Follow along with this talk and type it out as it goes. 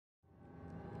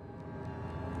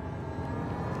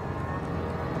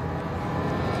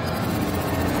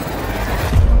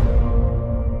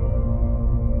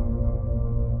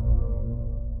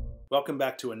Welcome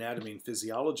back to Anatomy and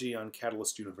Physiology on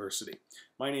Catalyst University.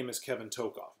 My name is Kevin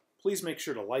Tokoph. Please make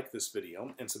sure to like this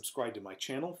video and subscribe to my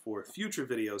channel for future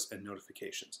videos and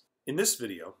notifications. In this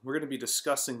video, we're going to be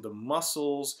discussing the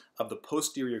muscles of the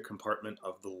posterior compartment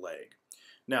of the leg.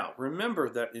 Now, remember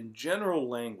that in general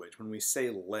language, when we say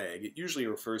leg, it usually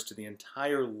refers to the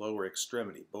entire lower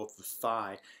extremity, both the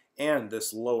thigh and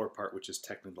this lower part, which is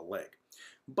technically the leg.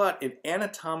 But in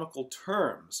anatomical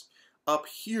terms, up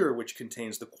here, which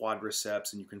contains the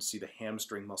quadriceps, and you can see the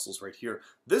hamstring muscles right here,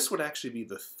 this would actually be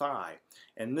the thigh,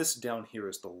 and this down here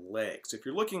is the leg. So if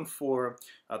you're looking for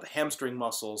the hamstring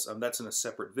muscles, that's in a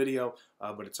separate video,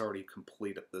 but it's already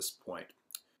complete at this point.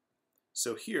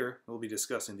 So here, we'll be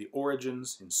discussing the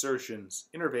origins, insertions,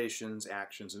 innervations,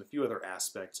 actions, and a few other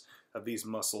aspects of these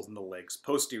muscles in the leg's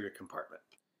posterior compartment.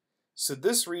 So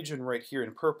this region right here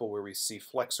in purple, where we see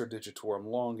flexor digitorum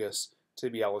longus,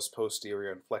 tibialis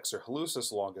posterior, and flexor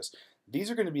hallucis longus,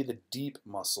 these are going to be the deep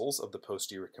muscles of the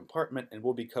posterior compartment, and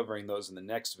we'll be covering those in the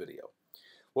next video.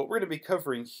 What we're going to be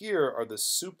covering here are the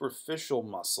superficial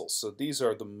muscles, so these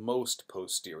are the most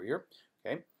posterior,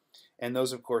 okay? And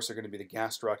those, of course, are going to be the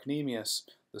gastrocnemius,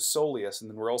 the soleus, and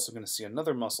then we're also going to see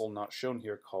another muscle not shown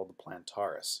here called the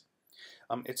plantaris.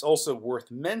 It's also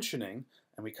worth mentioning,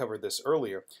 and we covered this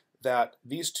earlier, that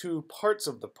these two parts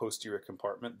of the posterior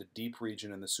compartment, the deep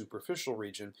region and the superficial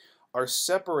region, are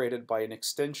separated by an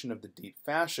extension of the deep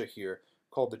fascia here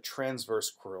called the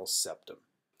transverse crural septum.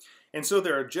 And so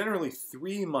there are generally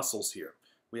three muscles here.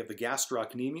 We have the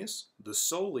gastrocnemius, the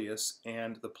soleus,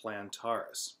 and the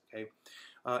plantaris. Okay?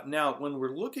 Now, when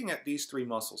we're looking at these three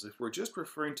muscles, if we're just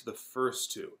referring to the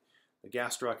first two, the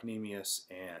gastrocnemius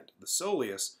and the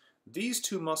soleus, these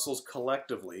two muscles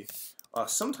collectively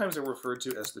sometimes are referred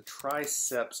to as the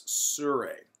triceps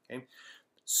surae. Okay?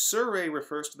 Surae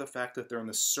refers to the fact that they're in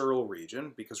the sural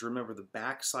region, because remember the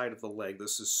back side of the leg,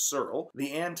 this is sural.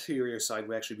 The anterior side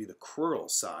would actually be the crural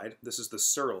side. This is the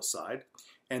sural side.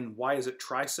 And why is it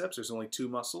triceps? There's only two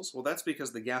muscles. Well, that's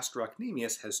because the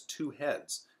gastrocnemius has two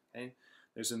heads. Okay?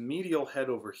 There's a medial head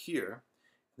over here,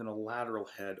 and then a lateral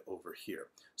head over here.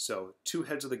 So two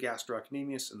heads of the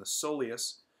gastrocnemius and the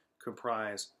soleus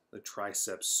comprise the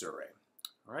triceps surae.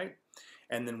 All right?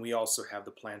 And then we also have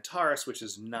the plantaris, which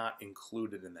is not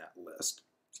included in that list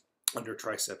under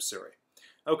triceps surae.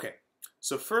 Okay,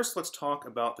 so first let's talk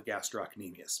about the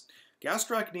gastrocnemius.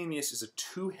 Gastrocnemius is a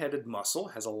two-headed muscle,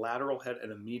 has a lateral head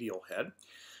and a medial head.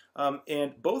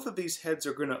 And both of these heads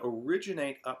are going to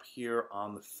originate up here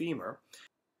on the femur.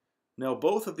 Now,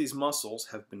 both of these muscles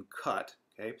have been cut.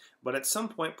 Okay? But at some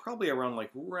point, probably around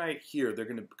like right here, they're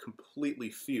going to completely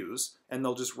fuse, and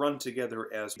they'll just run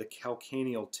together as the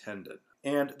calcaneal tendon.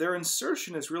 And their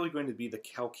insertion is really going to be the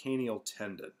calcaneal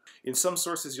tendon. In some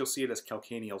sources, you'll see it as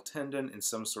calcaneal tendon. In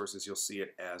some sources, you'll see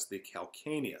it as the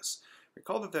calcaneus.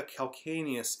 Recall that the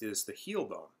calcaneus is the heel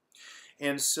bone.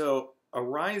 And so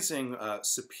arising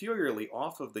superiorly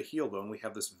off of the heel bone, we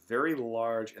have this very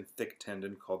large and thick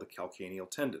tendon called the calcaneal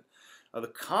tendon. The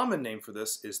common name for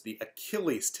this is the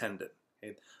Achilles tendon.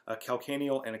 Okay?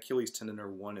 Calcaneal and Achilles tendon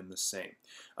are one and the same.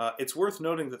 It's worth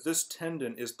noting that this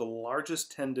tendon is the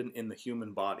largest tendon in the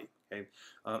human body. Okay?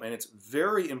 And it's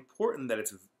very important that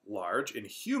it's large, in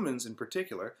humans in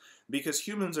particular, because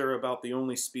humans are about the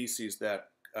only species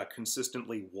that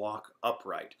consistently walk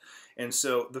upright. And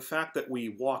so the fact that we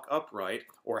walk upright,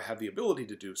 or have the ability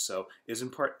to do so, is in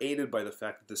part aided by the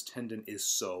fact that this tendon is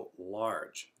so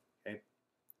large. Okay?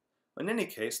 In any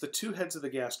case, the two heads of the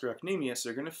gastrocnemius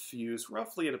are going to fuse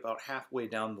roughly at about halfway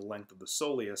down the length of the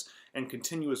soleus and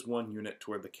continue as one unit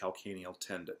toward the calcaneal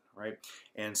tendon, right?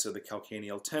 And so the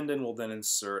calcaneal tendon will then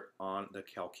insert on the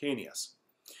calcaneus.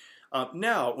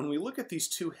 Now, when we look at these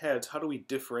two heads, how do we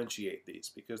differentiate these?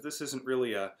 Because this isn't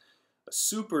really a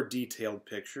super detailed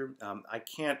picture. I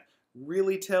can't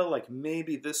really tell, like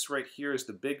maybe this right here is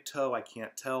the big toe. I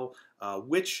can't tell.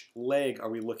 Which leg are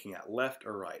we looking at, left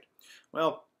or right?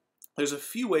 Well, there's a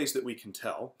few ways that we can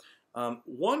tell.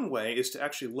 One way is to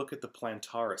actually look at the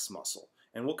plantaris muscle,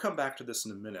 and we'll come back to this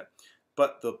in a minute.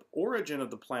 But the origin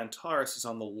of the plantaris is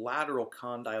on the lateral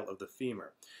condyle of the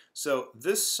femur. So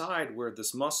this side where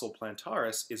this muscle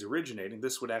plantaris is originating,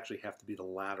 this would actually have to be the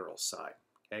lateral side.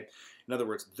 Okay? In other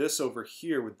words, this over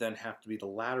here would then have to be the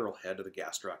lateral head of the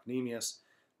gastrocnemius.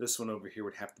 This one over here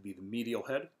would have to be the medial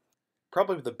head.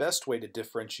 Probably the best way to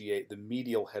differentiate the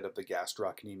medial head of the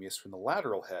gastrocnemius from the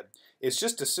lateral head is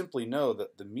just to simply know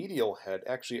that the medial head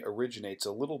actually originates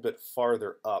a little bit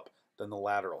farther up than the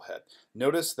lateral head.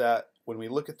 Notice that when we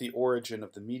look at the origin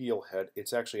of the medial head,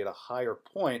 it's actually at a higher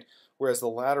point, whereas the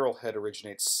lateral head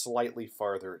originates slightly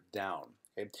farther down.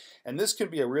 Okay? And this can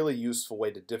be a really useful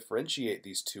way to differentiate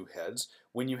these two heads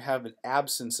when you have an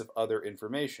absence of other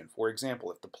information. For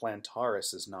example, if the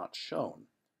plantaris is not shown,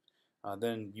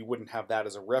 then you wouldn't have that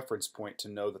as a reference point to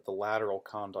know that the lateral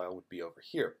condyle would be over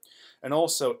here. And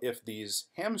also, if these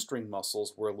hamstring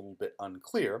muscles were a little bit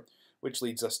unclear, which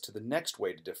leads us to the next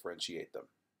way to differentiate them.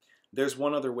 There's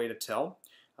one other way to tell.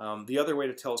 The other way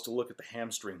to tell is to look at the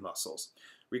hamstring muscles.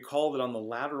 Recall that on the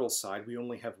lateral side, we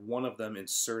only have one of them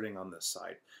inserting on this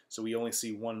side. So we only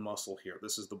see one muscle here.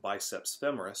 This is the biceps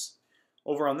femoris.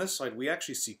 Over on this side, we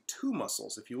actually see two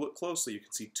muscles. If you look closely, you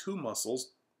can see two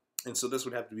muscles. And so this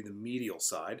would have to be the medial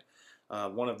side.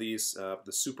 One of these,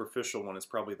 the superficial one, is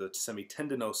probably the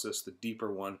semitendinosus, the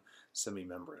deeper one,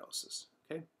 semimembranosus.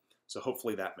 Okay? So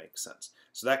hopefully that makes sense.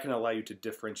 So that can allow you to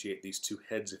differentiate these two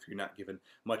heads if you're not given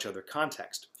much other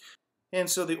context. And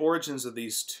so the origins of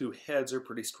these two heads are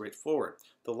pretty straightforward.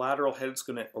 The lateral head is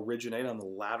going to originate on the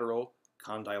lateral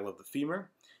condyle of the femur,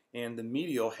 and the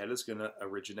medial head is going to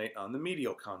originate on the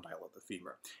medial condyle of the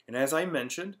femur. And as I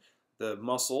mentioned, the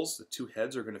muscles, the two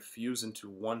heads, are going to fuse into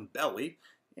one belly,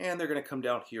 and they're going to come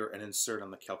down here and insert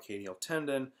on the calcaneal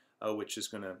tendon, which is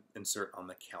going to insert on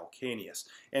the calcaneus.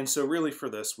 And so really for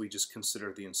this, we just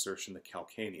consider the insertion the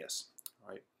calcaneus.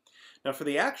 All right. Now for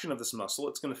the action of this muscle,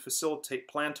 it's going to facilitate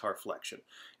plantar flexion.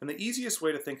 And the easiest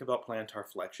way to think about plantar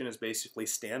flexion is basically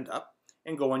stand up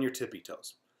and go on your tippy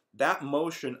toes. That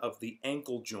motion of the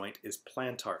ankle joint is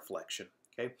plantar flexion.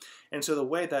 Okay? And so the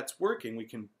way that's working, we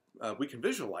can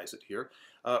visualize it here.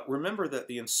 Remember that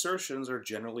the insertions are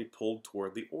generally pulled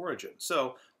toward the origin.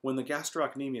 So when the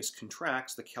gastrocnemius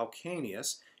contracts, the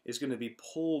calcaneus is going to be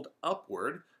pulled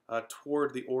upward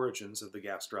toward the origins of the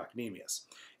gastrocnemius.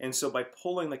 And so by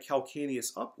pulling the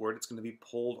calcaneus upward, it's going to be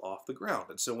pulled off the ground.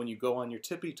 And so when you go on your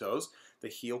tippy toes, the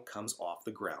heel comes off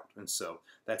the ground. And so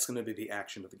that's going to be the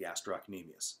action of the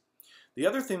gastrocnemius. The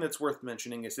other thing that's worth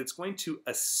mentioning is it's going to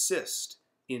assist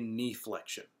in knee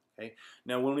flexion. Okay?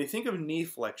 Now when we think of knee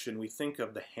flexion, we think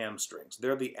of the hamstrings.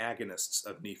 They're the agonists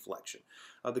of knee flexion.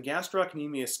 The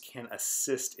gastrocnemius can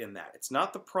assist in that. It's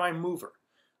not the prime mover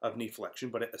of knee flexion,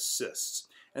 but it assists.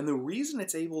 And the reason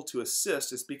it's able to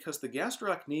assist is because the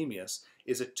gastrocnemius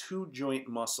is a two-joint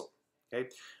muscle. Okay?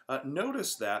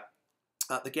 Notice that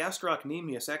the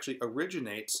gastrocnemius actually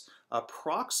originates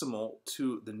proximal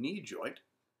to the knee joint,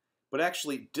 but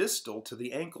actually distal to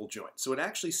the ankle joint. So it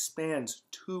actually spans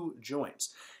two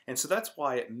joints. And so that's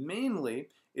why it mainly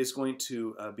is going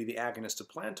to be the agonist of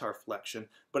plantar flexion,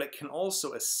 but it can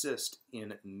also assist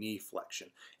in knee flexion.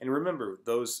 And remember,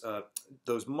 those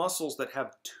muscles that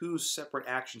have two separate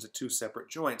actions at two separate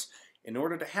joints, in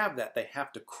order to have that, they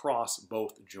have to cross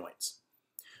both joints.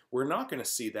 We're not going to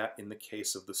see that in the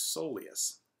case of the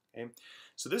soleus. Okay?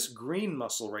 So this green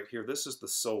muscle right here, this is the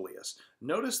soleus.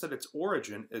 Notice that its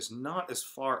origin is not as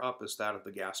far up as that of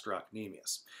the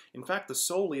gastrocnemius. In fact, the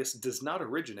soleus does not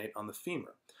originate on the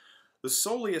femur. The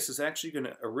soleus is actually going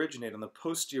to originate on the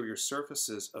posterior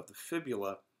surfaces of the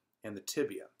fibula and the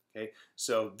tibia. Okay?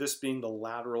 So this being the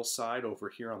lateral side over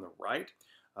here on the right,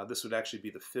 this would actually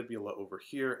be the fibula over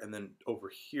here, and then over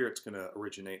here it's going to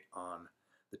originate on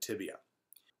the tibia.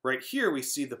 Right here we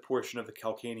see the portion of the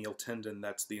calcaneal tendon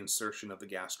that's the insertion of the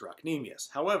gastrocnemius.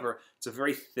 However, it's a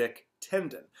very thick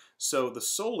tendon. So the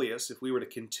soleus, if we were to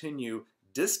continue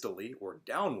distally or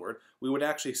downward, we would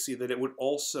actually see that it would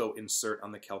also insert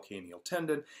on the calcaneal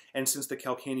tendon. And since the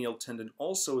calcaneal tendon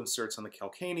also inserts on the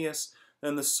calcaneus,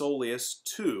 then the soleus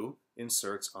too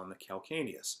inserts on the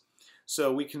calcaneus.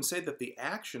 So we can say that the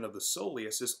action of the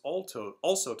soleus is also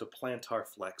to plantar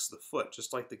flex the foot,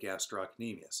 just like the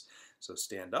gastrocnemius. So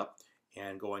stand up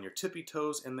and go on your tippy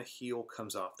toes, and the heel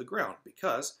comes off the ground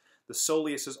because the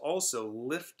soleus is also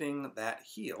lifting that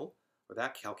heel, or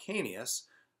that calcaneus,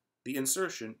 the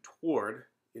insertion toward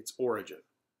its origin.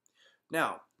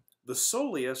 Now, the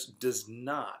soleus does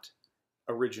not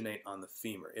originate on the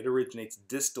femur. It originates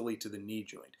distally to the knee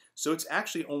joint. So it's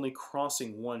actually only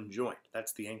crossing one joint.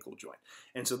 That's the ankle joint.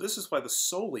 And so this is why the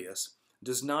soleus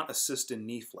does not assist in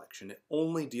knee flexion. It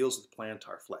only deals with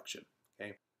plantar flexion.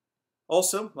 Okay?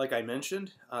 Also, like I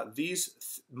mentioned,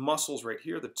 these muscles right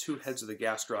here, the two heads of the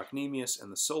gastrocnemius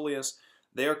and the soleus,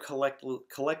 they are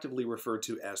collectively referred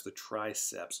to as the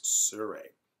triceps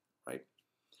surae. Right?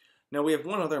 Now we have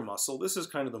one other muscle. This is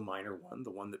kind of the minor one,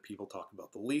 the one that people talk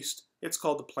about the least. It's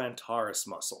called the Plantar S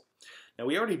muscle. Now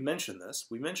we already mentioned this.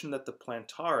 We mentioned that the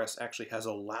plantaris actually has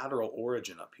a lateral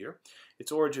origin up here.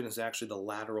 Its origin is actually the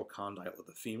lateral condyle of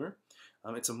the femur.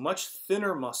 It's a much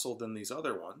thinner muscle than these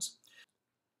other ones.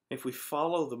 If we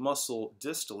follow the muscle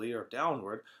distally or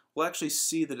downward, we'll actually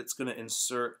see that it's going to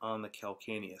insert on the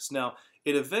calcaneus. Now,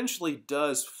 it eventually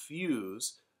does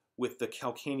fuse with the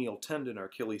calcaneal tendon or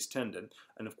Achilles tendon,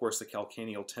 and of course the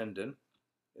calcaneal tendon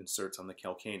inserts on the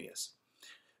calcaneus.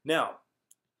 Now,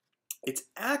 its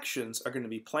actions are going to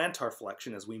be plantar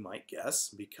flexion, as we might guess,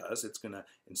 because it's going to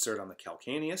insert on the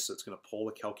calcaneus, so it's going to pull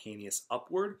the calcaneus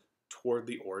upward toward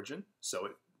the origin, so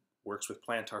it works with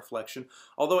plantar flexion,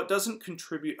 although it doesn't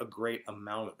contribute a great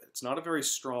amount of it. It's not a very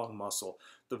strong muscle.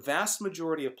 The vast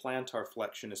majority of plantar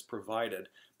flexion is provided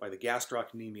by the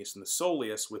gastrocnemius and the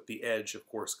soleus, with the edge, of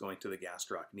course, going to the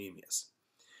gastrocnemius.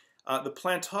 The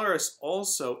plantaris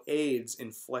also aids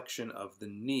in flexion of the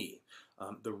knee.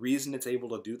 The reason it's able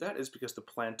to do that is because the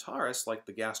plantaris, like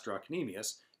the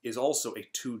gastrocnemius, is also a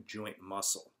two-joint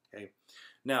muscle. Okay?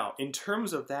 Now, in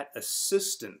terms of that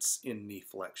assistance in knee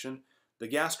flexion, the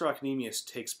gastrocnemius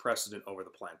takes precedent over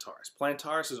the plantaris.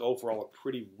 Plantaris is overall a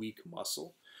pretty weak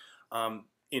muscle.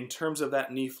 In terms of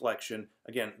that knee flexion,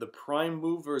 again, the prime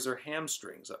movers are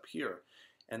hamstrings up here,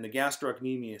 and the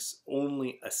gastrocnemius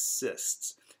only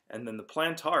assists. And then the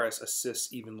plantaris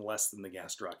assists even less than the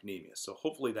gastrocnemius. So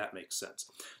hopefully that makes sense.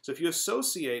 So if you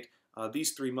associate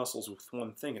these three muscles with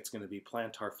one thing, it's going to be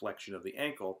plantar flexion of the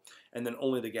ankle, and then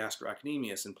only the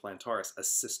gastrocnemius and plantaris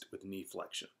assist with knee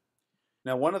flexion.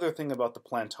 Now, one other thing about the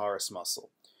plantaris muscle.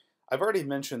 I've already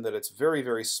mentioned that it's very,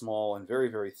 very small and very,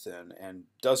 very thin and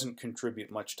doesn't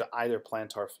contribute much to either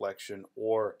plantar flexion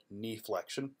or knee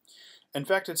flexion. In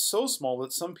fact, it's so small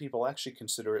that some people actually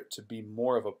consider it to be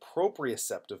more of a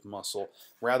proprioceptive muscle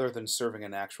rather than serving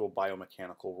an actual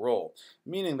biomechanical role,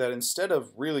 meaning that instead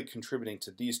of really contributing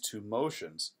to these two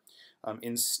motions,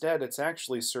 instead it's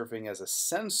actually serving as a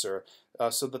sensor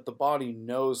so that the body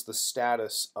knows the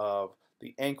status of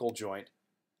the ankle joint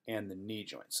and the knee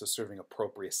joint, so serving a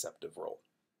proprioceptive role.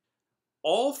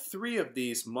 All three of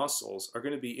these muscles are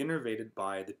going to be innervated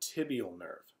by the tibial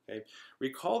nerve. Okay?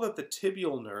 Recall that the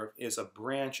tibial nerve is a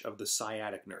branch of the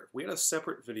sciatic nerve. We had a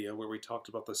separate video where we talked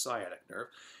about the sciatic nerve,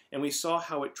 and we saw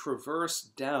how it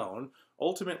traversed down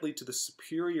ultimately to the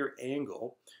superior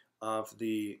angle of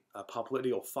the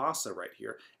popliteal fossa right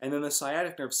here, and then the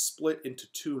sciatic nerve split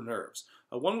into two nerves.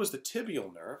 One was the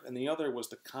tibial nerve, and the other was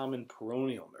the common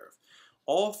peroneal nerve.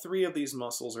 All three of these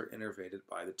muscles are innervated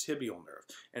by the tibial nerve.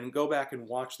 And go back and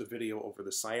watch the video over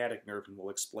the sciatic nerve, and we'll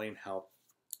explain how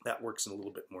that works in a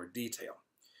little bit more detail.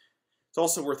 It's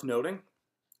also worth noting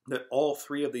that all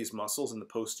three of these muscles in the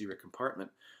posterior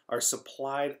compartment are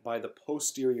supplied by the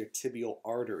posterior tibial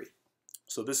artery.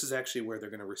 So this is actually where they're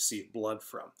going to receive blood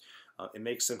from. It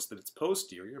makes sense that it's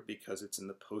posterior because it's in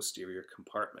the posterior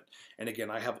compartment. And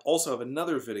again, I also have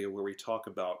another video where we talk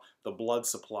about the blood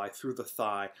supply through the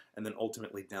thigh and then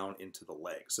ultimately down into the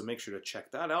leg. So make sure to check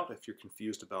that out if you're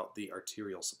confused about the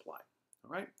arterial supply.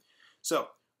 All right? So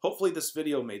hopefully this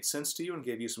video made sense to you and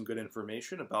gave you some good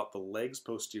information about the leg's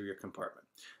posterior compartment.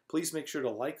 Please make sure to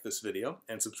like this video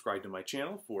and subscribe to my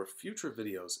channel for future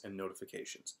videos and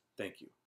notifications. Thank you.